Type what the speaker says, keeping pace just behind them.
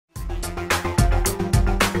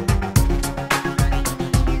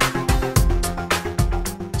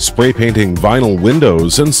spray painting vinyl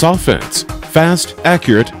windows and soffits, fast,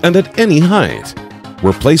 accurate, and at any height.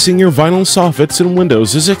 Replacing your vinyl soffits and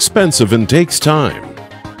windows is expensive and takes time.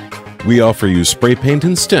 We offer you spray paint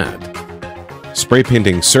instead. Spray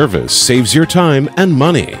painting service saves your time and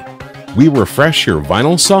money. We refresh your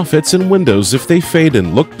vinyl soffits and windows if they fade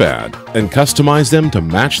and look bad, and customize them to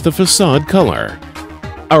match the facade color.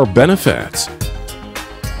 Our benefits: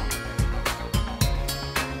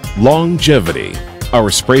 longevity. Our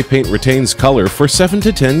spray paint retains color for 7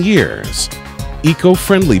 to 10 years.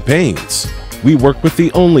 Eco-friendly paints. We work with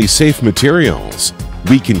the only safe materials.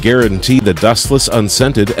 We can guarantee the dustless,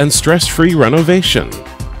 unscented, and stress-free renovation.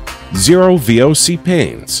 Zero VOC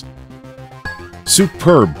paints.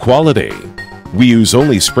 Superb quality. We use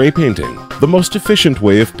only spray painting, the most efficient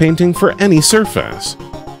way of painting for any surface.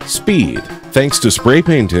 Speed. Thanks to spray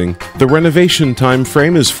painting, the renovation time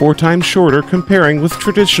frame is 4 times shorter comparing with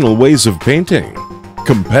traditional ways of painting.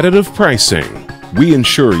 Competitive pricing. We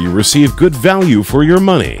ensure you receive good value for your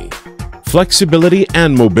money. Flexibility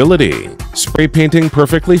and mobility. Spray painting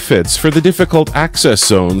perfectly fits for the difficult access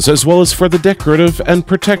zones as well as for the decorative and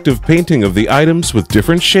protective painting of the items with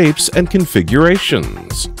different shapes and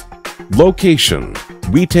configurations. Location.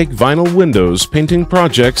 We take vinyl windows painting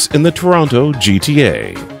projects in the Toronto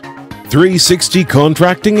GTA. 360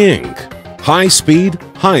 Contracting Inc. High speed,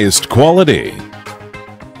 highest quality.